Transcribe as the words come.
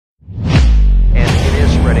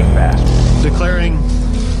declaring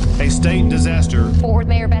a state disaster. Fort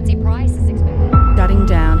Mayor Betsy Price is expected. Shutting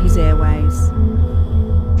down his airways.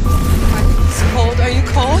 It's cold. Are you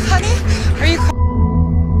cold, honey? Are you cold?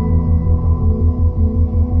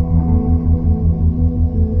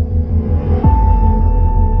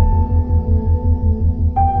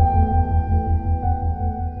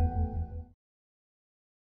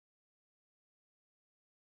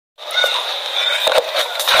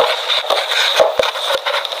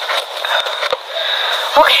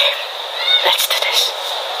 Okay, let's do this.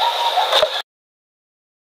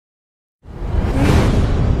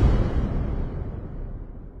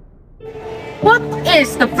 What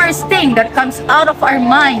is the first thing that comes out of our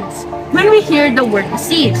minds when we hear the word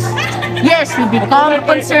disease? Yes, we become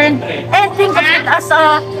concerned and think of it as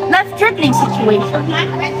a life-threatening situation.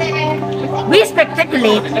 We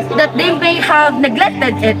speculate that they may have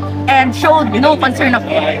neglected it and showed no concern of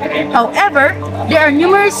it. However, there are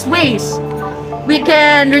numerous ways we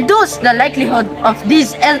can reduce the likelihood of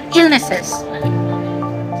these illnesses.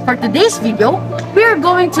 For today's video, we are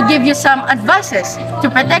going to give you some advices to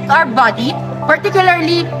protect our body,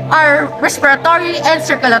 particularly our respiratory and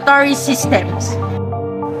circulatory systems.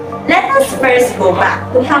 Let us first go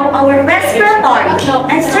back to how our respiratory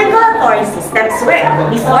and circulatory systems work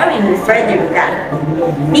before we move further with that.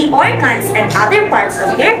 The organs and other parts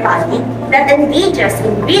of your body that engages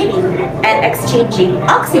in breathing and exchanging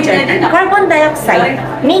oxygen and carbon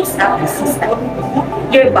dioxide makes up the system.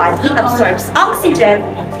 Your body absorbs oxygen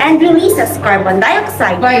and releases carbon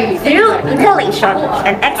dioxide through inhalation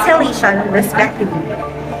and exhalation respectively.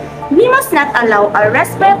 We must not allow our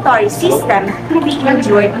respiratory system to be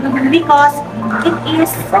injured because it is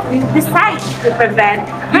designed to prevent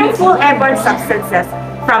harmful airborne substances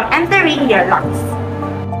from entering your lungs.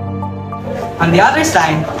 On the other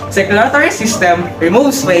side, circulatory system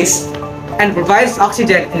removes waste and provides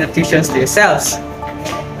oxygen and nutrition to your cells.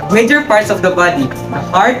 Major parts of the body, the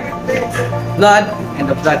heart, blood, and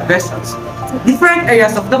the blood vessels. Different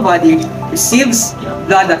areas of the body receives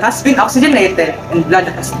blood that has been oxygenated and blood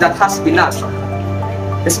that has been not.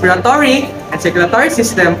 Respiratory and circulatory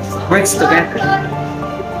system works together.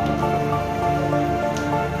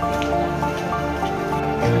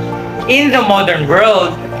 In the modern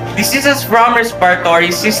world, diseases from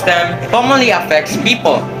respiratory system commonly affects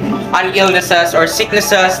people. An illnesses or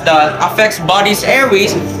sicknesses that affects body's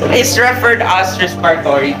airways is referred as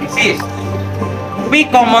respiratory disease. We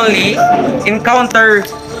commonly encounter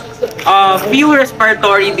few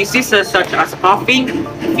respiratory diseases such as coughing,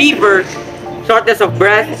 fever, shortness of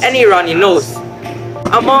breath, and a runny nose.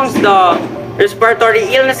 Amongst the respiratory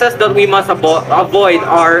illnesses that we must avoid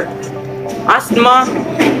are asthma,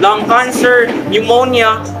 lung cancer,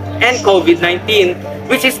 pneumonia, and COVID-19,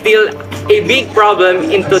 which is still a big problem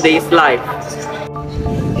in today's life.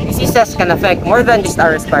 Diseases can affect more than just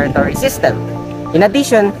our respiratory system. In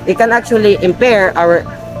addition, it can actually impair our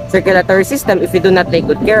circulatory system if we do not take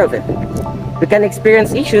good care of it. We can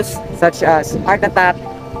experience issues such as heart attack,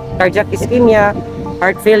 cardiac ischemia,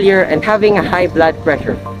 heart failure, and having a high blood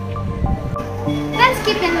pressure. Let's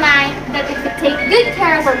keep in mind that if we take good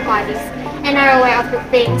care of our bodies and are aware of the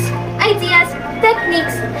things, ideas,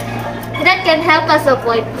 techniques that can help us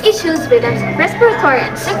avoid issues with our respiratory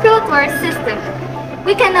and circulatory system,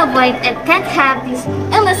 we can avoid and can't have these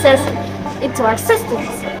illnesses into our systems.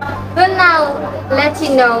 We'll now let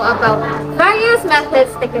you know about various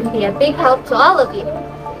methods that can be a big help to all of you.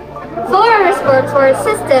 For our respiratory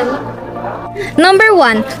system, Number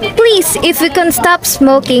 1. Please, if we can stop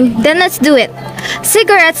smoking, then let's do it.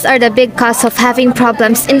 Cigarettes are the big cause of having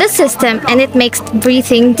problems in the system and it makes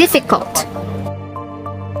breathing difficult.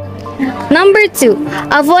 Number 2.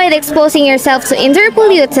 Avoid exposing yourself to indoor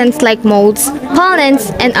pollutants like molds, pollens,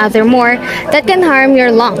 and other more that can harm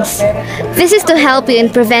your lungs. This is to help you in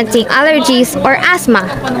preventing allergies or asthma.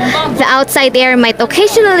 The outside air might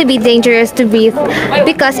occasionally be dangerous to breathe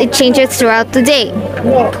because it changes throughout the day.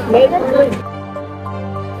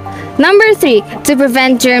 Number 3. To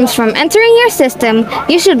prevent germs from entering your system,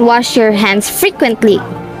 you should wash your hands frequently.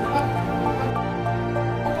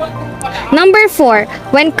 Number 4.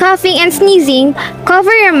 When coughing and sneezing,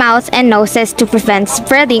 cover your mouth and noses to prevent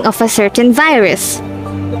spreading of a certain virus.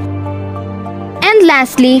 And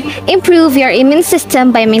lastly, improve your immune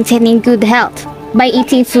system by maintaining good health, by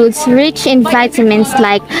eating foods rich in vitamins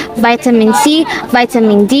like vitamin C,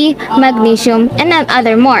 vitamin D, magnesium, and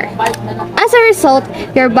other more. As a result,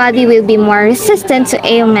 your body will be more resistant to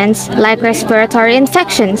ailments like respiratory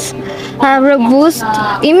infections. A robust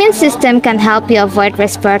immune system can help you avoid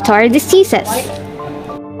respiratory diseases.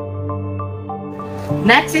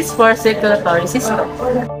 Next is for circulatory system.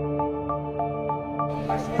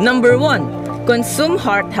 Number 1. Consume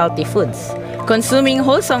heart-healthy foods. Consuming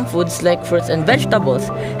wholesome foods like fruits and vegetables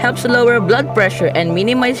helps lower blood pressure and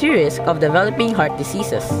minimize your risk of developing heart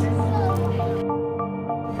diseases.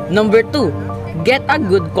 Number 2. Get a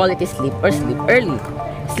good quality sleep or sleep early.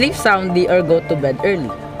 Sleep soundly or go to bed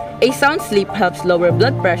early. A sound sleep helps lower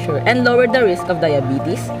blood pressure and lower the risk of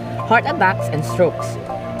diabetes, heart attacks, and strokes.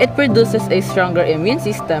 It produces a stronger immune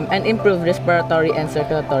system and improves respiratory and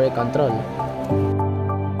circulatory control.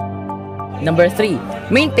 Number 3.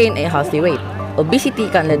 Maintain a healthy weight. Obesity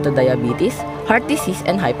can lead to diabetes, heart disease,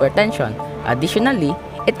 and hypertension. Additionally,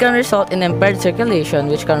 it can result in impaired circulation,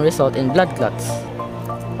 which can result in blood clots.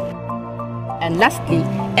 And lastly,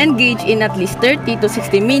 engage in at least 30 to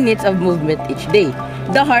 60 minutes of movement each day.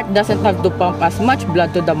 The heart doesn't have to pump as much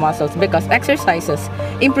blood to the muscles because exercises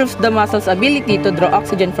improves the muscles' ability to draw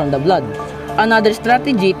oxygen from the blood. Another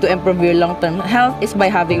strategy to improve your long-term health is by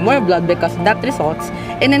having more blood because that results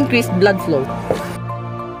in increased blood flow.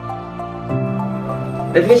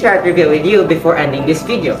 Let me share a trivia with you before ending this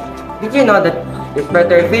video. Did you know that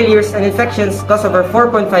respiratory failures and infections cause over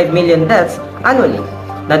 4.5 million deaths annually?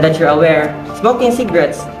 Now that you're aware, smoking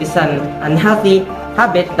cigarettes is an unhealthy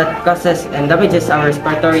habit that causes and damages our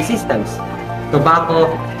respiratory systems.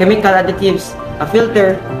 Tobacco, chemical additives, a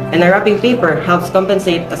filter, and a wrapping paper helps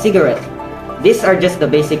compensate a cigarette. These are just the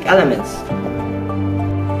basic elements.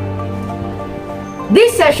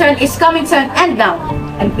 This session is coming to an end now,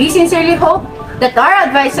 and we sincerely hope that our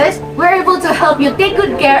advices were able to help you take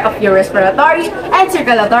good care of your respiratory and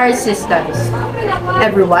circulatory systems.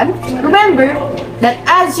 Everyone, remember that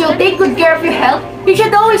as you take good care of your health, you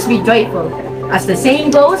should always be joyful. As the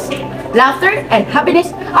saying goes, laughter and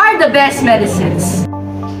happiness are the best medicines.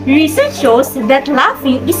 Research shows that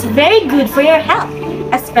laughing is very good for your health,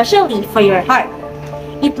 especially for your heart.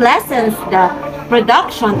 It lessens the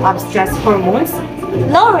production of stress hormones,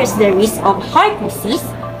 lowers the risk of heart disease,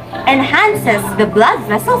 enhances the blood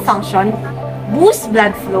vessel function, boosts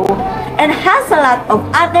blood flow, and has a lot of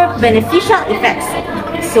other beneficial effects.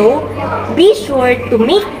 So, be sure to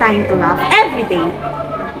make time to laugh every day.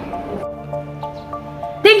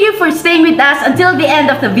 Thank you for staying with us until the end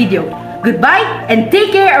of the video. Goodbye and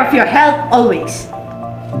take care of your health always.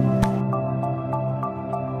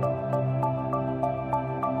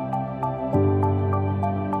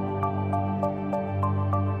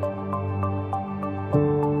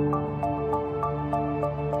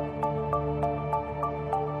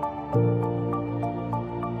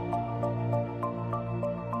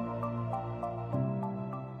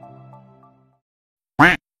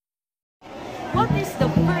 What is the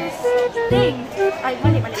first thing?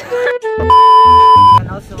 Can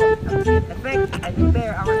also affect and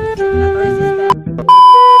impair our circulatory system.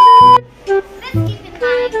 Let's keep in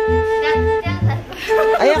mind that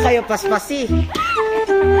Ayan kayo paspasi.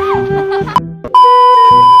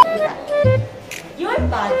 Your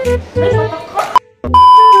body will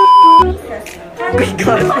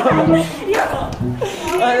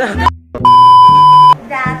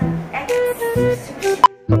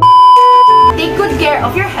Take good care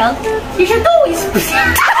of your health. You should always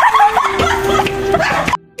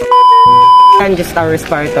And just our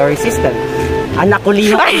respiratory system. Anak ko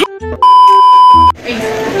liho.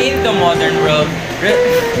 In the modern world,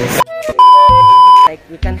 Like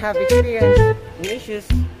we can have experience in issues